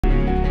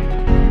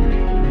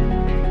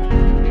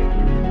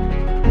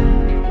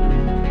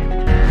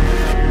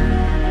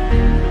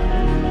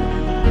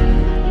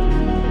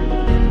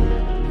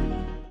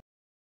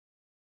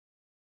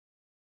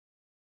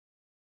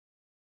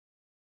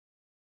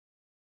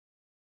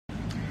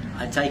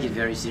I take it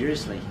very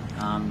seriously.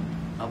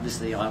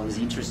 Obviously, I was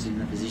interested in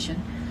the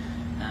position,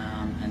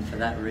 and for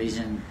that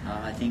reason,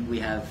 I think we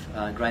have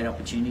a great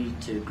opportunity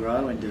to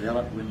grow and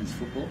develop women's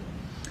football.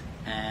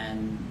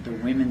 And the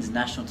women's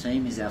national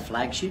team is our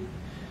flagship.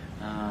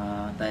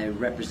 They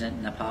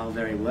represent Nepal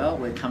very well.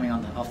 We're coming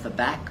off the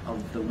back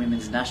of the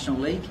Women's National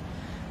League,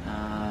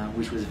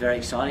 which was very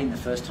exciting, the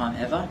first time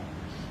ever,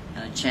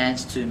 and a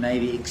chance to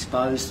maybe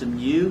expose some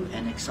new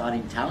and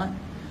exciting talent.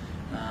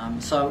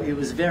 So it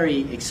was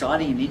very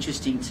exciting and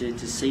interesting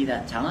to see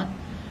that talent,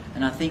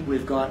 and I think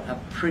we've got a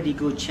pretty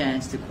good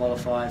chance to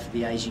qualify for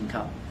the Asian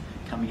Cup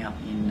coming up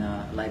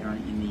later on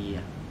in the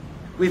year.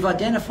 We've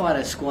identified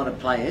a squad of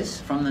players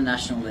from the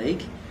National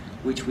League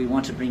which we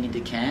want to bring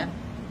into camp,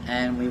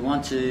 and we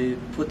want to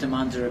put them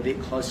under a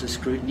bit closer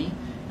scrutiny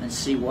and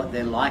see what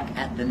they're like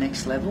at the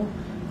next level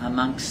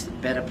amongst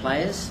better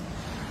players.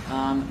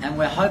 And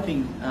we're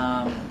hoping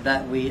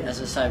that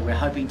as I say, we're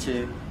hoping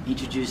to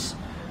introduce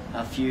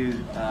a few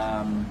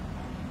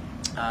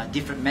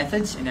different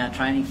methods in our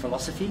training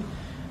philosophy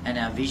and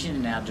our vision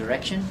and our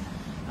direction.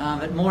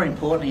 But more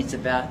importantly, it's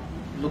about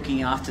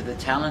looking after the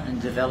talent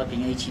and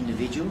developing each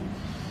individual.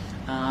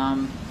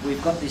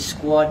 We've got this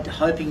squad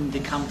hoping to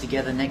come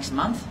together next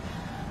month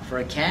for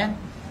a camp.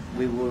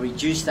 We will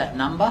reduce that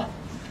number,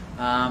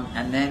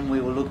 and then we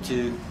will look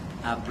to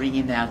bring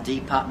in our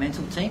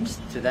departmental teams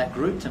to that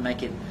group to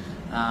make it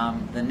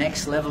the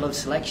next level of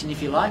selection,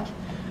 if you like.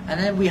 And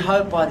then we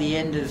hope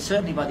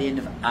certainly by the end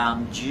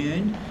of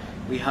June,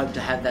 we hope to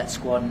have that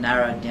squad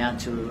narrowed down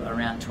to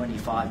around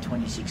 25,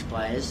 26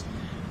 players.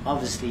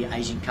 Obviously,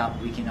 Asian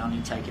Cup, we can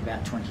only take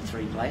about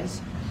 23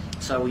 players,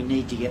 so we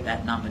need to get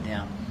that number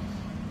down.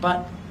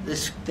 But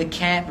the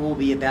camp will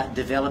be about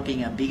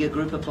developing a bigger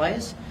group of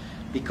players,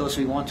 because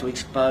we want to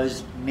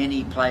expose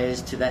many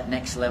players to that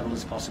next level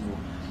as possible,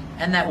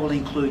 and that will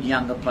include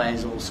younger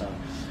players also.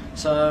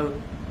 So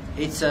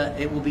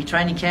it will be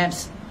training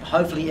camps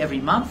hopefully every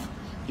month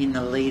in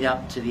the lead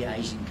up to the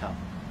Asian Cup.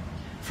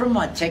 From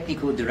my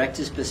technical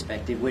director's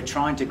perspective, we're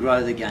trying to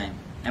grow the game,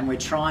 and we're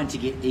trying to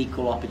get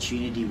equal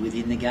opportunity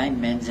within the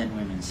game, men's and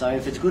women's. So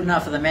if it's good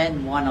enough for the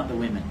men, why not the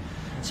women?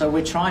 So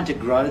we're trying to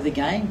grow the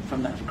game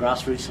from that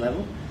grassroots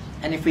level,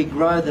 and if we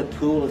grow the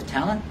pool of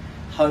talent,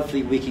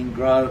 hopefully we can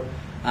grow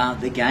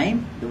the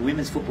game, the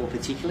women's football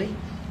particularly,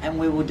 and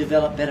we will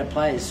develop better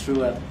players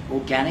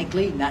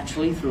organically,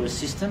 naturally, through a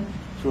system,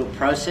 through a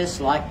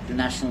process like the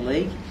National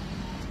League.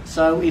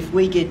 So if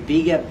we get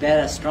bigger,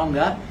 better,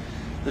 stronger,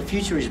 the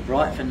future is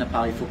bright for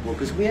Nepali football,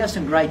 because we have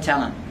some great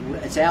talent.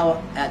 It's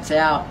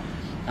our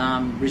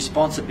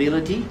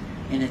responsibility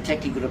in the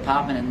technical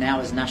department, and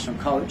now as national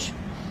coach,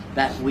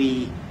 that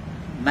we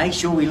make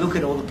sure we look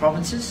at all the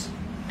provinces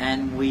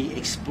and we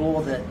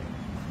explore the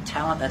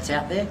talent that's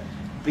out there,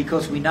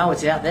 because we know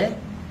it's out there.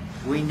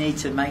 We need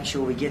to make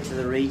sure we get to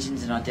the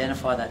regions and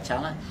identify that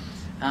talent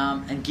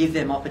and give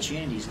them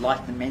opportunities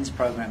like the men's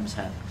programs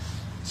have.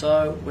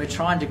 So we're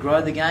trying to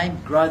grow the game,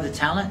 grow the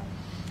talent,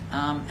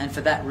 and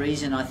for that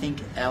reason I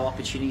think our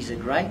opportunities are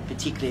great,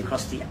 particularly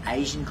across the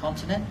Asian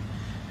continent.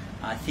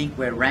 I think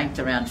we're ranked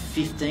around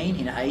 15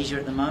 in Asia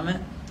at the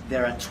moment.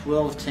 There are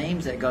 12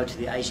 teams that go to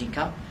the Asian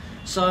Cup.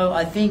 So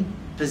I think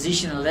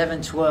position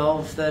 11,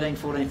 12, 13,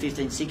 14,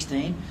 15,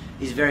 16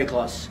 is very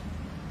close.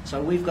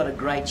 So we've got a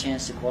great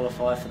chance to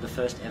qualify for the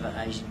first ever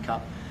Asian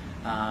Cup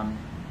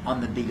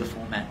on the bigger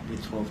format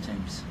with 12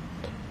 teams.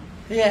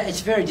 Yeah, it's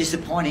very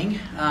disappointing.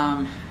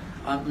 I'm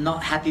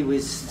not happy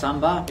with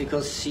Samba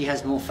because she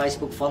has more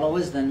Facebook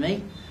followers than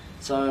me.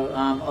 So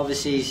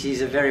obviously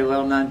she's a very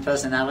well-known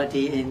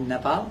personality in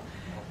Nepal.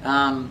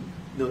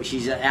 Look,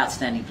 she's an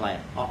outstanding player.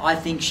 I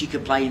think she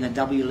could play in the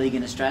W League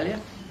in Australia,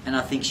 and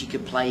I think she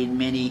could play in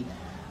many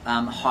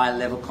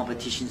high-level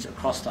competitions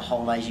across the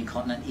whole Asian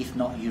continent, if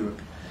not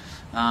Europe.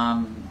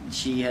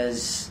 She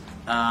has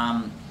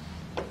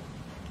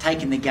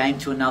taken the game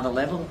to another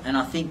level, and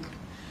I think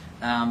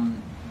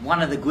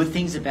one of the good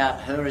things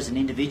about her as an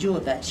individual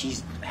is that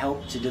she's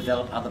helped to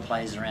develop other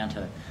players around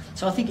her.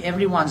 So I think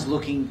everyone's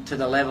looking to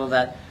the level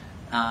that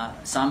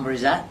Samba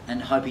is at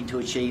and hoping to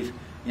achieve,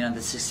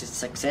 the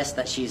success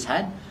that she's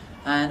had,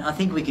 and I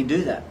think we can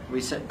do that.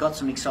 We've got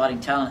some exciting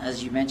talent,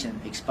 as you mentioned,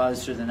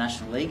 exposed through the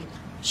National League.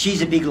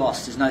 She's a big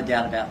loss, there's no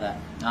doubt about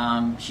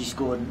that. She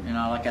scored,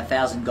 like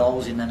 1,000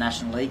 goals in the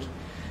National League,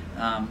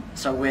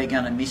 so we're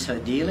going to miss her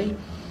dearly.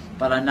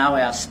 But I know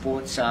our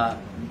sports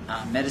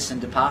medicine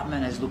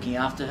department is looking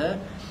after her.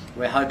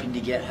 We're hoping to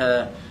get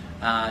her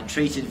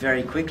treated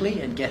very quickly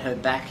and get her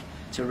back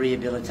to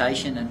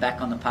rehabilitation and back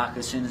on the park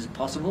as soon as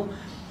possible.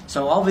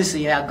 So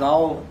obviously our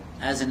goal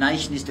as a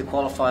nation is to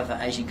qualify for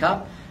Asian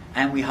Cup,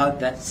 and we hope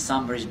that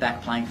Samba is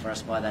back playing for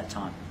us by that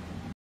time.